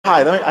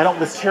Hi,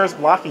 this chair's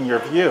blocking your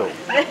view.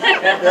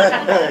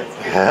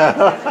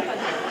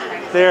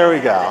 There we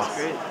go.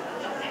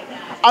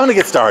 I'm gonna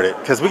get started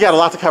because we got a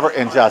lot to cover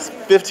in just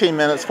 15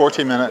 minutes,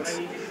 14 minutes,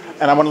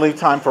 and I want to leave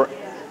time for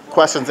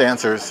questions,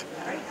 answers.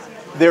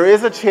 There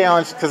is a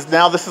challenge because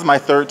now this is my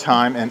third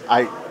time and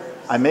I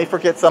may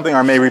forget something or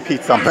I may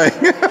repeat something.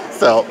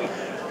 So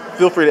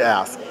feel free to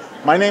ask.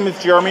 My name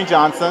is Jeremy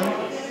Johnson.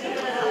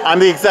 I'm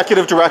the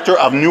executive director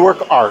of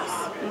Newark Arts.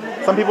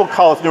 Some people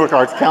call us Newark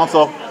Arts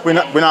Council. We're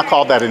not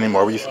called that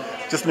anymore. We're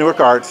just Newark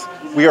Arts.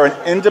 We are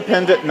an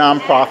independent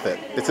nonprofit.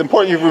 It's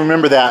important you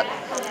remember that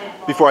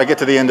before I get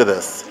to the end of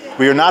this.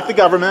 We are not the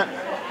government.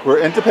 We're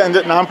an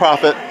independent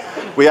nonprofit.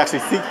 We actually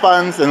seek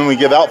funds and then we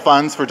give out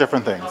funds for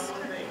different things.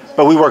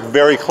 But we work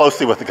very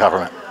closely with the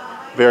government.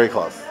 Very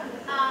close.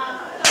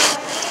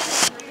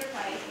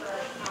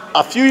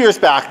 A few years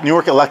back,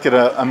 Newark elected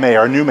a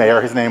mayor, a new mayor.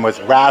 His name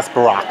was Ras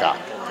Baraka.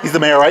 He's the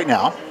mayor right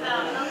now.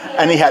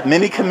 And he had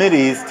many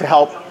committees to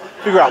help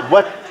figure out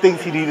what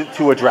things he needed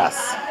to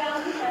address.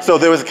 So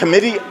there was a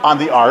committee on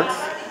the arts.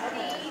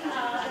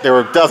 There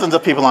were dozens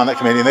of people on that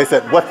committee, and they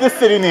said, what this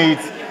city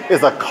needs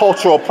is a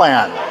cultural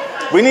plan.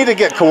 We need to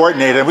get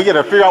coordinated. We got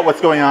to figure out what's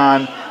going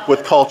on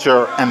with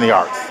culture and the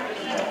arts.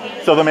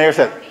 So the mayor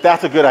said,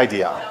 that's a good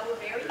idea.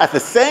 At the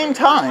same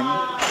time,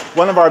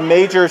 one of our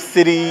major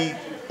city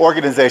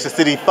organizations,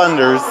 city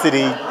funders,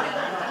 city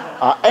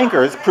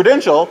anchors,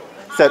 Prudential,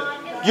 said,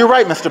 you're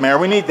right, Mr. Mayor,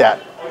 we need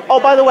that. Oh,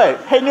 by the way,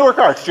 hey, Newark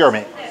Arts,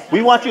 Jeremy,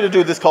 we want you to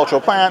do this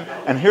cultural plan,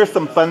 and here's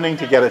some funding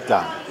to get it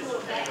done.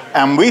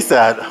 And we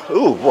said,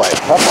 ooh, boy,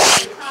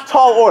 that's a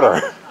tall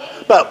order.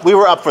 But we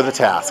were up for the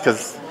task,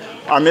 because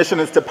our mission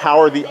is to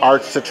power the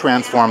arts to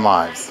transform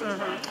lives.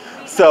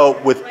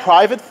 So with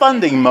private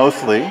funding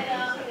mostly,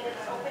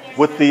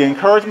 with the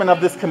encouragement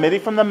of this committee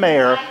from the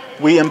mayor,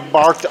 we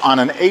embarked on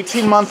an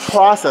 18-month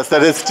process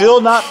that is still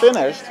not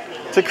finished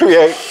to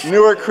create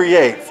Newark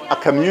Creates, a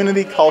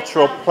community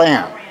cultural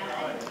plan.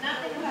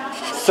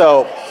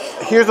 So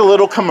here's a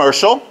little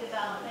commercial.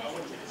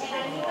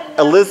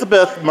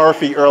 Elizabeth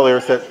Murphy earlier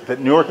said that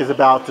Newark is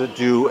about to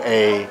do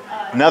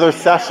another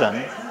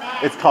session.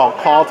 It's called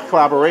Call to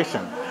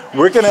Collaboration.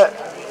 We're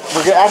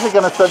actually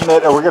gonna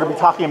submit, or we're gonna be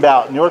talking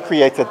about Newark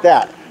Creates at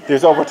that.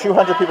 There's over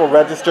 200 people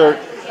registered.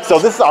 So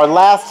this is our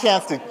last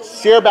chance to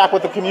share back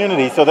with the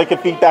community so they can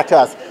feed back to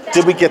us.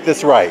 Did we get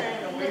this right?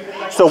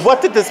 So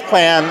what did this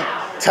plan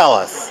tell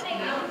us?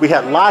 We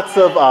had lots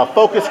of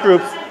focus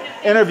groups,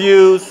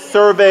 interviews,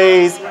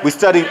 surveys. We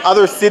studied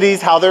other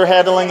cities, how they're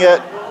handling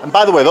it. And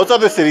by the way, those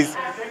other cities,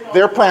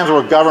 their plans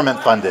were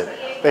government funded.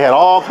 They had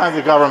all kinds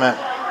of government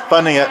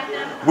funding it.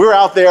 We're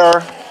out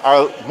there,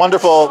 our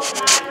wonderful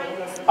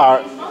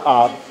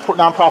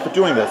nonprofit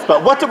doing this.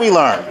 But what did we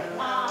learn?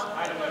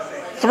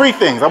 3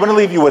 things. I'm going to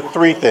leave you with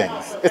 3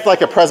 things. It's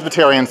like a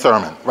Presbyterian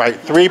sermon, right?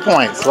 3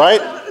 points, right?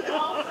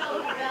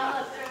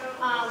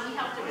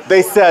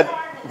 They said,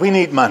 we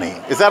need money.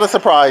 Is that a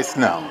surprise?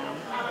 No.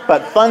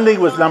 But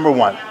funding was number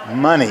 1.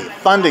 Money,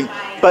 funding.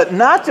 But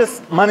not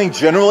just money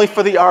generally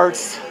for the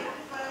arts.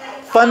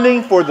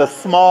 Funding for the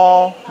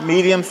small,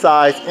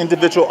 medium-sized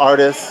individual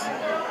artists.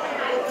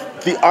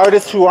 The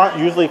artists who aren't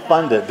usually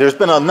funded. There's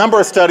been a number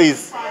of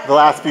studies the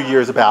last few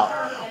years about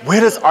where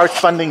does arts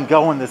funding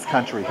go in this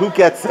country? Who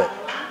gets it?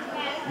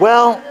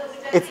 Well,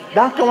 it's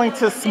not going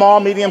to small,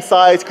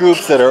 medium-sized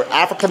groups that are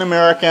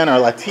African-American or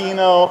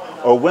Latino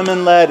or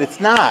women-led. It's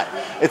not.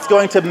 It's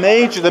going to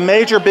the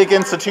major big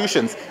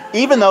institutions,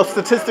 even though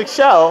statistics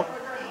show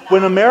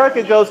when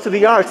America goes to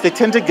the arts, they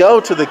tend to go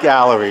to the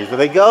galleries, or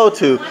they go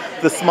to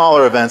the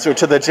smaller events, or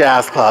to the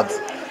jazz clubs.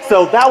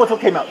 So that was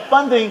what came out.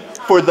 Funding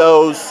for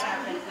those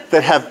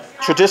that have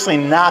traditionally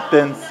not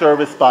been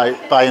serviced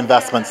by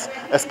investments,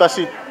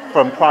 especially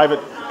from private,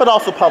 but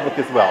also public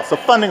as well. So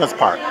funding was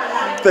part.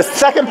 The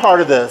second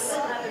part of this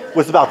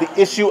was about the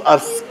issue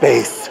of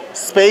space.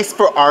 Space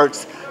for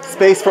arts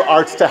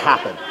to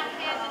happen.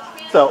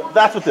 So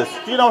that's what this,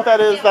 do you know what that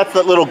is? That's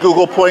that little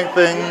Google point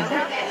thing.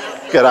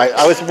 Good,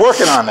 I was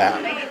working on that.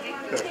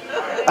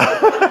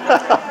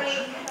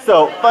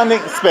 So funding,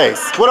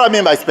 space. What do I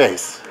mean by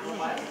space?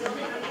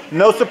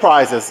 No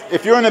surprises.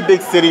 If you're in a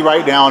big city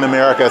right now in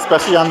America,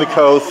 especially on the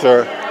coast,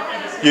 or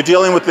you're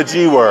dealing with the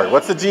G word.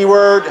 What's the G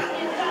word?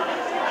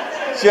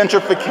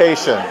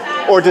 Gentrification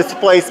or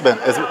displacement.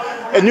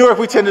 In Newark,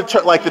 we tend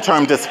to like the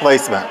term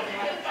displacement.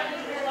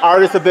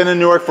 Artists have been in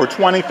Newark for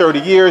 20, 30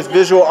 years,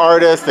 visual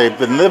artists, they've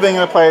been living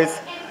in a place,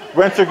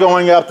 rents are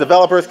going up,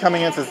 developers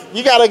coming in says,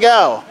 you gotta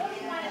go.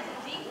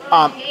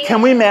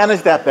 Can we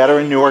manage that better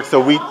in Newark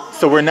so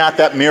we're not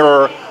that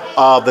mirror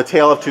of the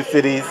tale of 2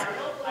 cities?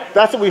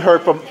 That's what we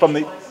heard from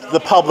the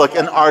public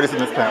and artists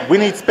in this plan. We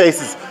need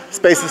spaces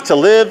to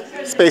live,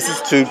 spaces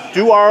to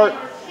do art,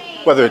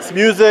 whether it's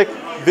music,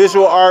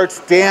 visual arts,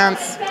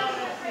 dance.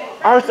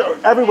 Arts are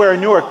everywhere in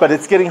Newark, but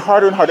it's getting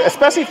harder and harder,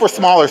 especially for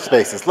smaller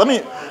spaces. Let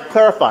me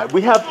clarify.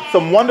 We have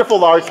some wonderful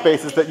large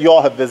spaces that you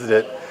all have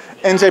visited.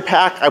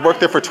 NJPAC, I worked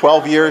there for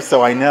 12 years,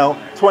 so I know.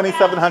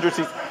 2,700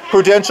 seats.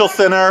 Prudential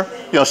Center,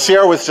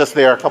 Cher was just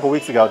there a couple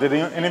weeks ago. Did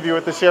any of you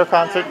at the Cher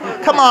concert?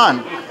 Come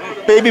on.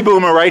 baby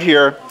boomer right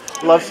here.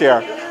 Love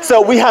share.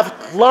 So we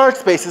have large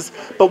spaces,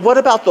 but what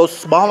about those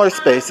smaller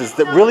spaces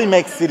that really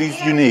make cities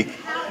unique?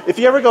 If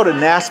you ever go to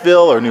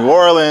Nashville or New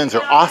Orleans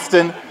or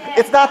Austin,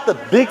 it's not the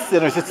big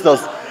centers, it's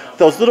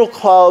those little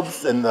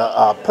clubs and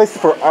the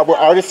places where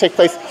artists take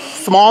place.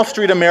 Small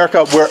street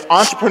America, where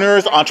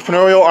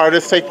entrepreneurial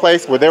artists take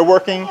place, where they're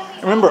working.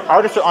 Remember,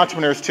 artists are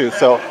entrepreneurs too,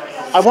 so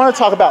I want to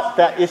talk about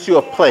that issue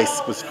of place.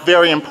 It was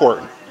very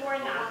important.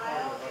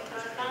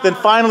 Then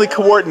finally,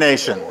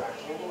 coordination.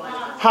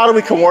 How do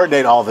we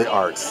coordinate all the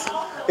arts?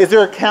 Is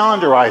there a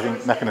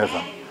calendarizing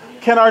mechanism?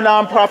 Can our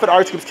nonprofit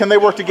arts groups, can they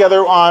work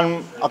together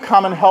on a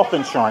common health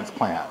insurance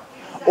plan?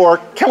 Or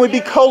can we be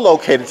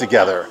co-located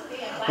together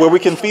where we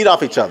can feed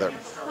off each other?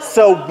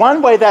 So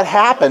one way that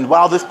happened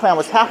while this plan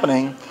was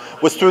happening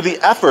was through the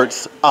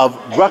efforts of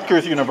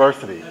Rutgers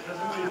University.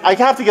 I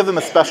have to give them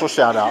a special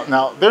shout out.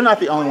 Now, they're not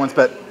the only ones,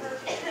 but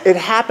it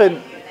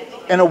happened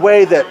in a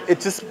way that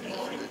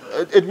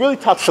it really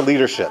talks to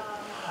leadership.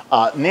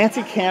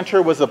 Nancy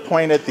Cantor was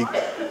appointed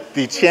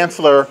the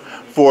chancellor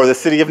for the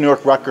city of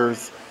Newark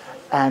Rutgers,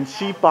 and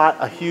she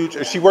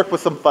worked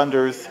with some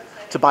funders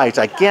to buy a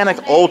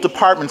gigantic old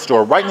department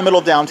store right in the middle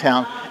of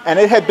downtown, and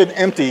it had been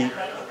empty.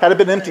 Had it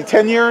been empty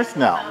 10 years?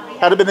 No.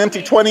 Had it been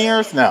empty 20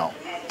 years? No.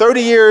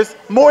 30 years?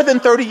 More than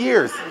 30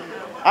 years.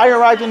 I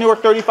arrived in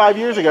Newark 35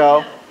 years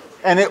ago,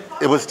 and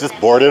it was just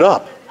boarded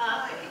up.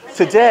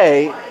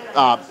 Today,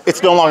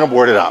 it's no longer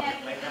boarded up.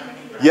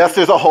 Yes,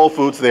 there's a Whole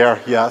Foods there.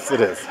 Yes,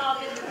 it is.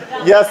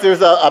 Yes,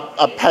 there's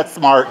a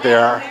PetSmart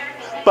there.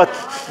 But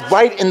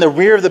right in the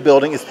rear of the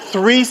building is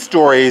 3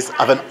 stories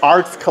of an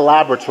arts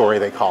collaboratory,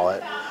 they call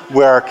it,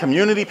 where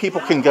community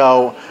people can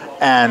go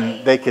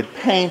and they can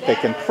paint, they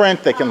can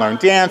print, they can learn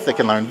dance, they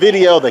can learn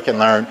video, they can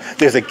learn.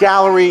 There's a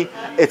gallery.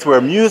 It's where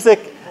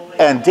music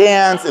and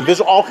dance and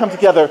visual all come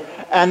together.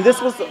 And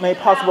this was made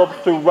possible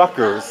through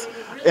Rutgers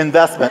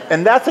investment.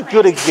 And that's a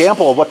good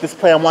example of what this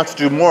plan wants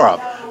to do more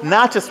of.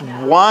 Not just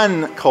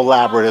one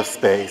collaborative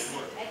space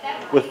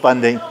with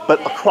funding, but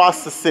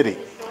across the city.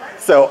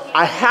 So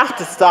I have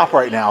to stop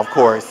right now, of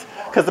course,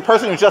 because the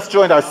person who just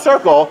joined our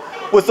circle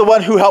was the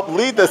one who helped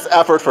lead this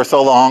effort for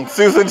so long,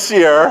 Susan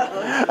Shear.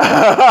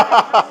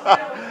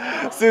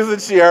 Susan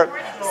Shear.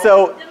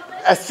 So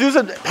as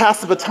Susan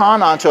passed the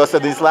baton on to us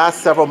in these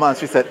last several months,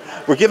 we said,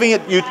 we're giving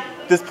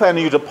this plan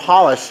to you to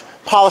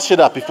polish it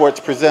up before it's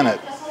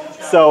presented.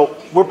 So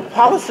we're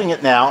polishing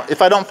it now,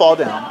 if I don't fall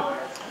down.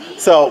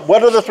 So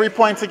what are the 3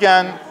 points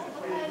again?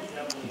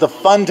 The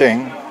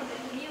funding,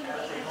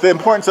 the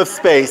importance of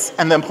space,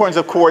 and the importance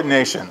of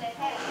coordination.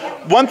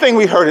 One thing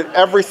we heard at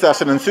every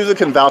session, and Susan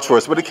can vouch for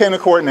us, when it came to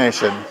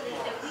coordination,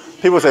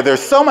 people say, there's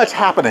so much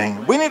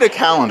happening. We need a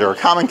calendar, a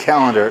common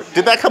calendar.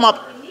 Did that come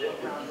up?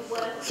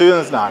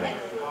 Susan's nodding.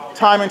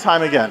 Time and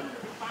time again.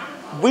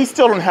 We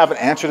still don't have an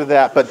answer to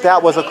that, but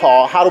that was a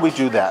call. How do we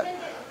do that?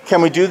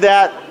 Can we do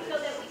that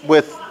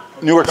with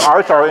Newark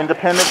Arts, our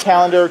independent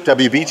calendar?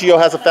 WVGO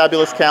has a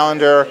fabulous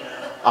calendar.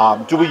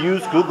 Do we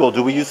use Google?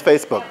 Do we use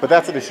Facebook? But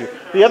that's an issue.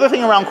 The other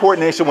thing around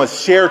coordination was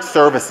shared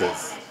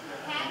services.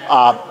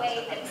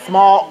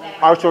 Small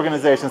arts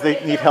organizations,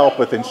 they need help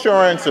with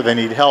insurance, or they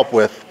need help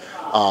with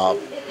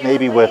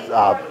maybe with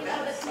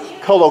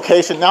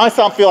co-location. Now I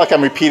feel like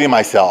I'm repeating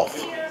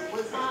myself.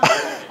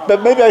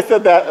 But maybe I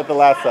said that at the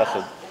last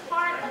session.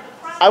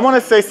 I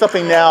want to say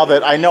something now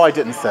that I know I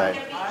didn't say.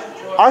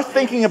 Our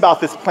thinking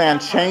about this plan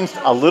changed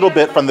a little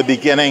bit from the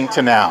beginning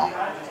to now.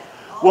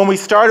 When we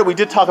started, we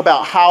did talk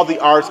about how the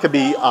arts could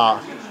be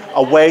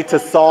a way to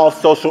solve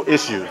social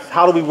issues.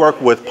 How do we work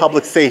with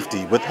public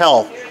safety, with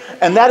health?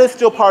 And that is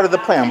still part of the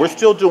plan. We're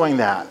still doing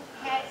that.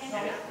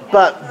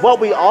 But what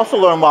we also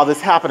learned while this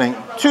is happening,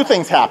 2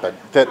 things happened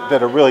that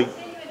are really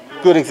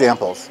good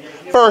examples.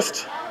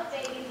 First,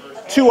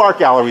 2 art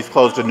galleries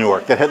closed in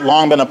Newark that had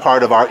long been a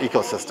part of our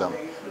ecosystem.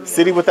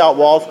 City Without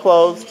Walls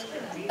closed,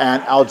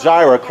 and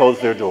Algira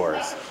closed their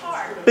doors.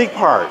 Big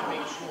part.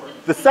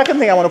 The second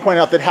thing I want to point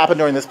out that happened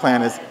during this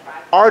plan is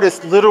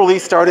artists literally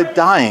started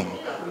dying.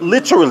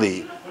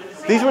 Literally.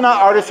 These were not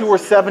artists who were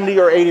 70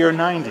 or 80 or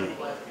 90.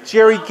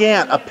 Jerry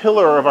Gant, a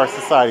pillar of our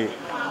society.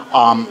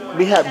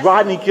 We had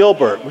Rodney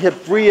Gilbert. We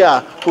had Bria,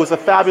 who was a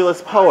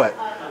fabulous poet.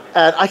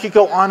 And I could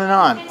go on and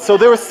on. So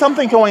there was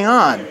something going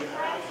on.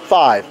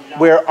 5,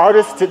 where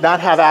artists did not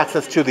have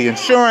access to the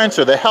insurance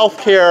or the health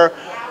care.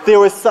 There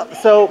was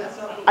so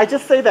I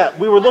just say that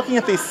we were looking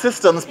at these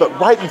systems, but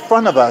right in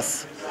front of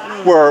us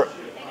were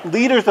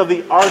leaders of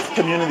the arts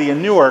community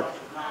in Newark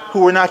who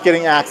were not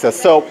getting access.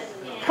 So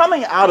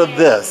coming out of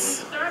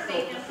this,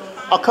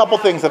 a couple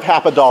things have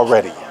happened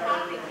already.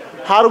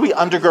 How do we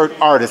undergird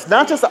artists?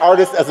 Not just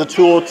artists as a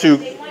tool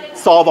to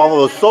solve all of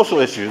those social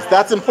issues,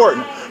 that's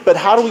important, but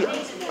how do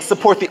we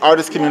support the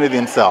artist community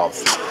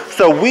themselves?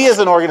 So we as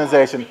an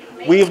organization,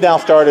 we've now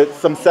started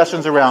some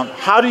sessions around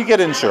how do you get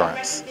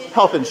insurance,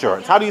 health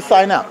insurance, how do you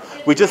sign up?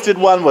 We just did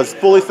one, was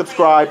fully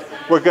subscribed.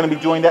 We're going to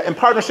be doing that in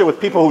partnership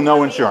with people who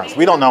know insurance.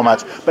 We don't know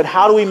much, but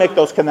how do we make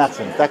those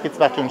connections? That gets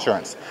back to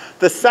insurance.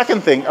 The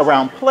second thing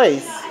around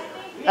place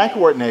and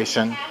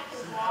coordination,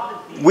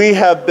 we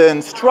have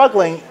been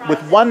struggling with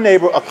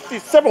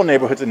several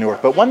neighborhoods in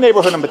Newark, but one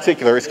neighborhood in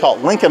particular is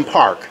called Lincoln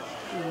Park,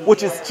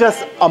 which is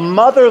just a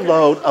mother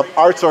lode of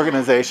arts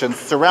organizations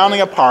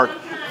surrounding a park.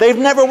 They've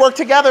never worked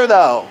together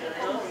though.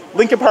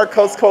 Lincoln Park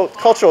Coast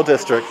Cultural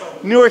District,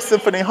 Newark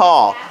Symphony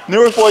Hall,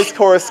 Newark Boys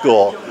Chorus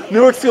School,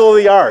 Newark School of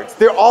the Arts.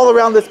 They're all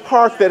around this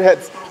park that had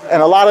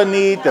and a lot of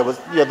need. There was,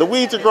 the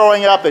weeds are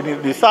growing up, they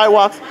needed new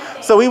sidewalks.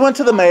 So we went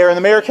to the mayor, and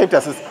the mayor came to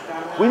us and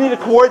said, we need to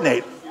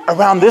coordinate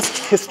around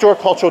this historic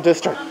cultural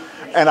district.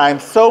 And I'm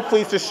so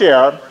pleased to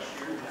share,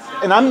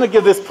 and I'm going to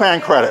give this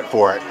plan credit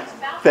for it,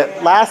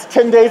 that last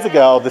 10 days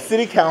ago, the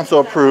city council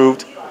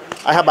approved,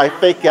 I have my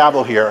fake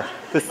gavel here,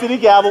 the city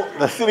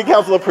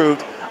council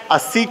approved a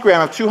seed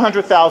grant of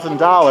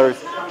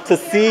 $200,000 to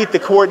seed the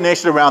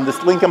coordination around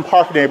this Lincoln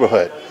Park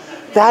neighborhood.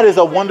 That is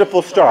a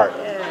wonderful start.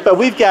 But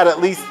we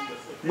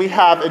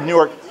have in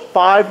Newark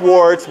 5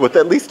 wards with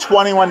at least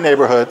 21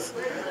 neighborhoods.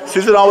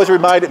 Susan always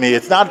reminded me,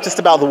 it's not just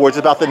about the wards,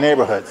 it's about the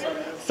neighborhoods.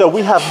 So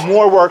we have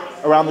more work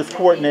around this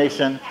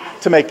coordination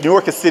to make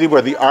Newark a city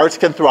where the arts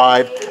can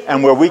thrive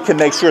and where we can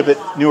make sure that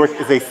Newark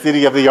is a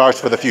city of the arts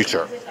for the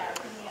future.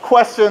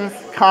 Questions,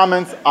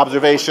 comments,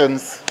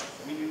 observations?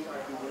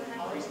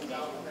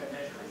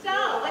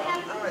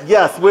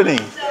 Yes, Winnie.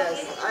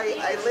 Yes,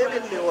 I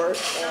live in Newark,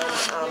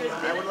 and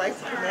I would like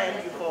to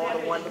commend you for all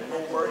the wonderful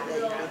work that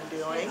you've been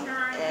doing.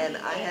 And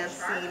I have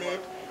seen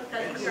it,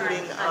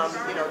 including,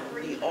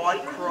 the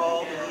art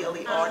crawl, the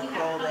yearly art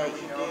crawl that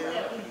you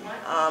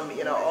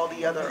do, all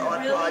the other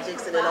art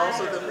projects, and then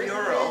also the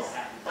murals.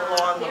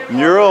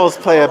 Murals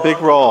play a big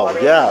role,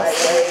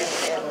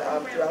 yes.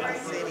 And throughout the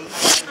city.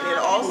 And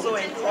also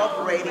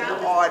incorporating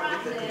art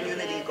with the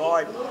community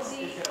gardens.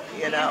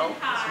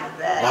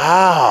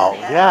 Wow,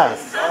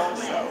 yes.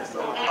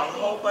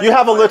 Also, you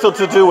have a little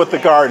to do with the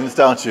gardens,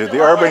 don't you? The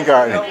urban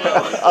garden,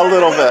 a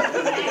little bit.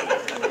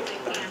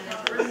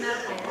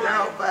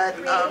 No, but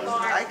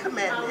I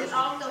commend it.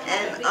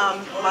 And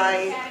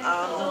my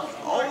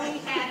only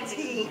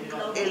critique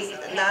is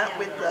not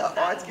with the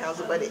Arts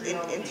Council, but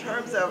in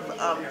terms of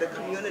the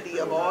community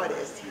of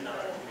artists.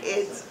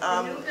 It's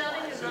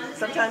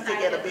sometimes they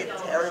get a bit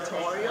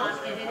territorial,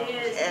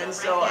 and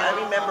so I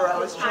remember I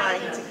was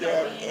trying to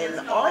get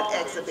an art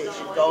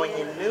exhibition going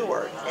in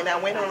Newark, and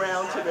I went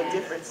around to the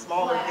different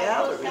smaller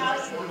galleries,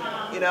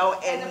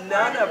 and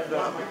none of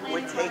them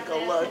would take a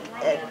look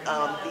at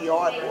the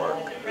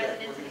artwork.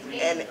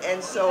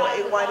 And so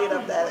it winded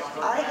up that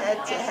I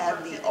had to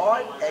have the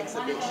art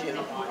exhibition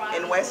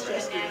in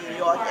Westchester, New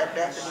York at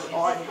Bethany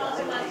Art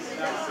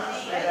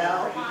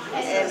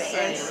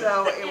and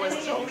so it was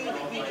totally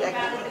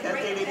rejected because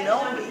they didn't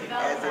know me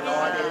as an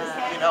artist,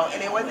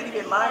 and it wasn't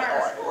even my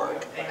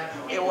artwork.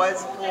 It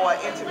was for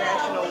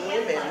International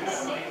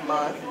Women's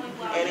Month,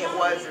 and it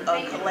was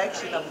a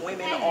collection of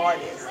women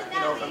artists,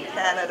 from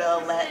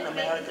Canada, Latin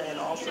America, and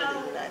also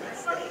the United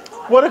States.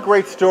 What a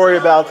great story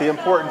about the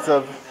importance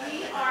of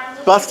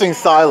busting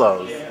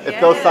silos. If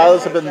those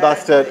silos have been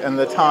busted in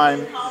the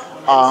time.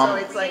 So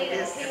it's like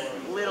this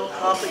little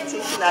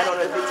competition. I don't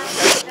know if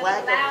it's because of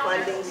lack of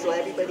funding, so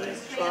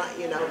everybody's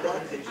trying,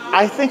 that could be.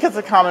 I think it's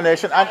a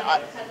combination.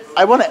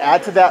 I want to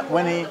add to that,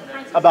 Winnie,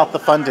 about the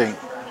funding.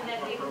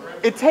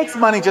 It takes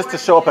money just to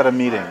show up at a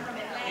meeting.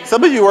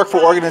 Some of you work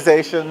for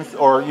organizations,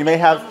 or you may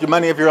have your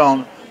money of your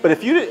own, but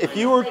if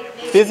you were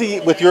busy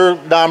with your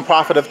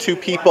nonprofit of 2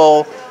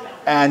 people,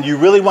 and you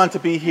really want to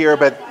be here,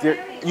 but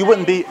you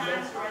wouldn't be.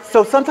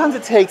 So sometimes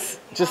it takes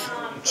just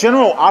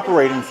general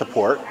operating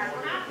support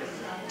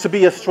to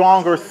be a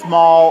stronger,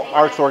 small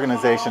arts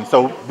organization.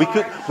 So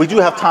we do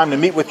have time to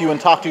meet with you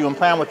and talk to you and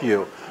plan with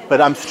you. But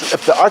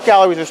if the art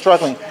galleries are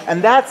struggling,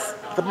 and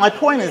my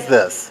point is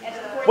this.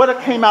 What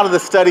came out of the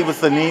study was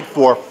the need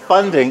for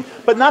funding,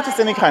 but not just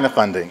any kind of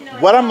funding.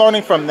 What I'm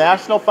learning from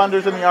national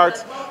funders in the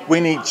arts, we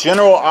need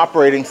general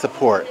operating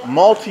support,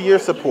 multi-year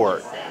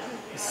support.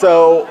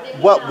 So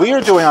what we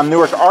are doing on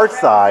Newark Arts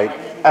side,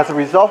 as a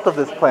result of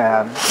this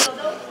plan,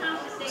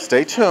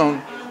 stay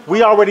tuned,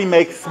 we already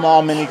make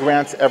small mini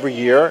grants every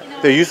year.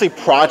 They're usually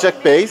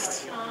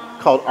project-based,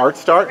 called Art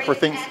Start for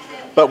things,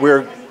 but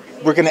we're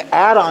going to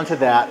add on to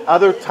that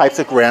other types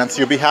of grants,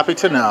 you'll be happy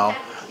to know,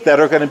 that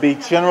are going to be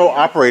general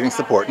operating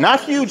support.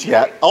 Not huge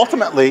yet.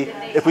 Ultimately,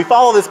 if we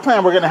follow this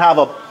plan, we're going to have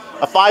a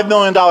 $5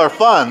 million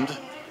fund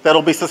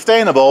that'll be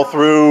sustainable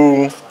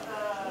through,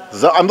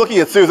 I'm looking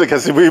at Susan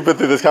because we've been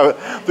through this,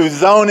 through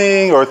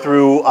zoning or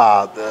through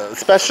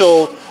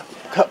special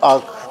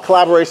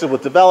collaboration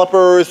with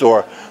developers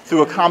or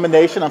through a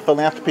combination of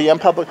philanthropy and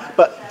public.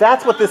 But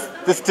that's what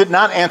this did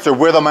not answer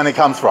where the money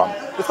comes from.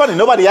 It's funny,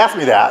 nobody asked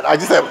me that. I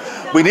just said,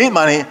 we need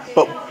money,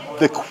 but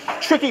the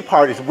tricky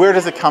part is where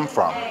does it come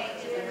from?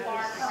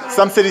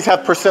 Some cities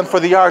have % for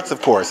the arts,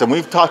 of course, and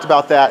we've talked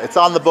about that. It's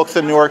on the books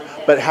in Newark,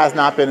 but it has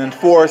not been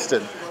enforced.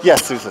 And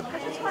yes, Susan. I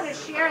just want to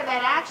share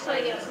that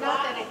actually it's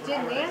not that it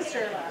didn't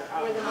answer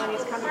where the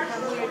money's coming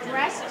from. We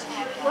addressed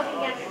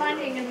looking at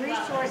funding and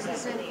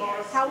resources and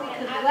how we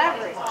could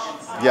leverage.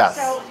 Yes.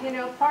 So,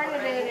 part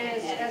of it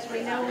is, as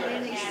we know in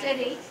any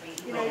city,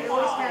 you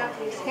always have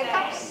these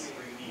hiccups,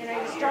 You know,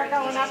 you start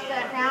going up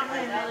that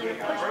mountain and then you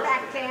push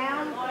back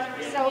down.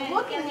 So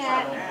looking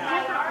at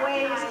different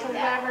ways to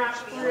leverage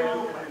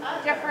through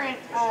different,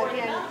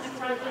 again,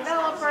 through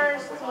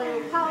developers,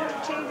 through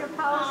change of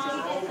policy,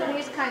 and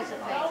these kinds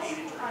of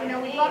things. You know,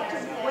 we'd love to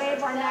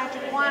wave our magic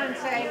wand and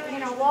say, you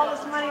know, all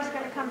this money's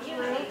going to come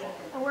through.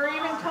 And we're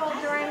even told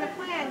during the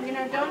plan, you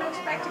know, don't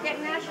expect to get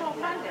national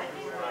funding.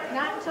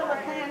 Not until the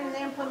plan and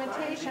the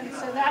implementation.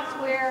 So that's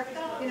where,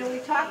 you know, we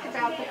talked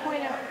about the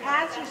point of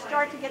as you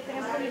start to get the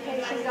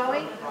implementation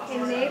going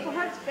in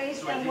neighborhoods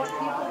based on what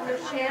people are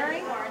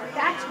sharing,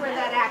 that's where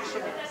that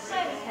action is.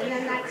 And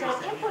then that's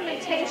an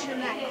implementation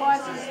that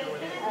causes,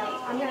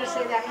 I'm going to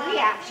say that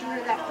reaction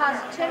or that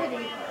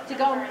positivity to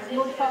go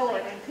move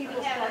forward and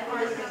people start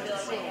moving and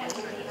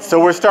seeing.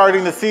 So we're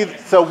starting to see,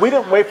 so we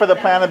didn't wait for the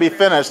plan to be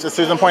finished, as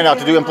Susan pointed out,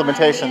 to do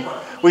implementation.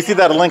 We see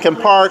that at Lincoln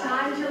Park,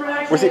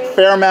 we see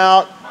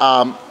Fairmount,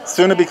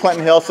 soon to be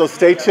Clinton Hill, so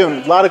stay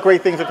tuned. A lot of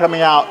great things are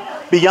coming out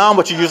beyond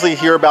what you usually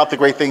hear about the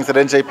great things at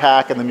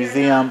NJPAC and the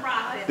museum.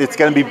 It's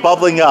going to be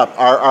bubbling up,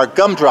 our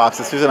gumdrops,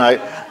 as Susan and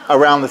I,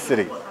 around the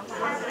city.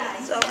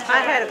 So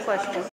I had a question.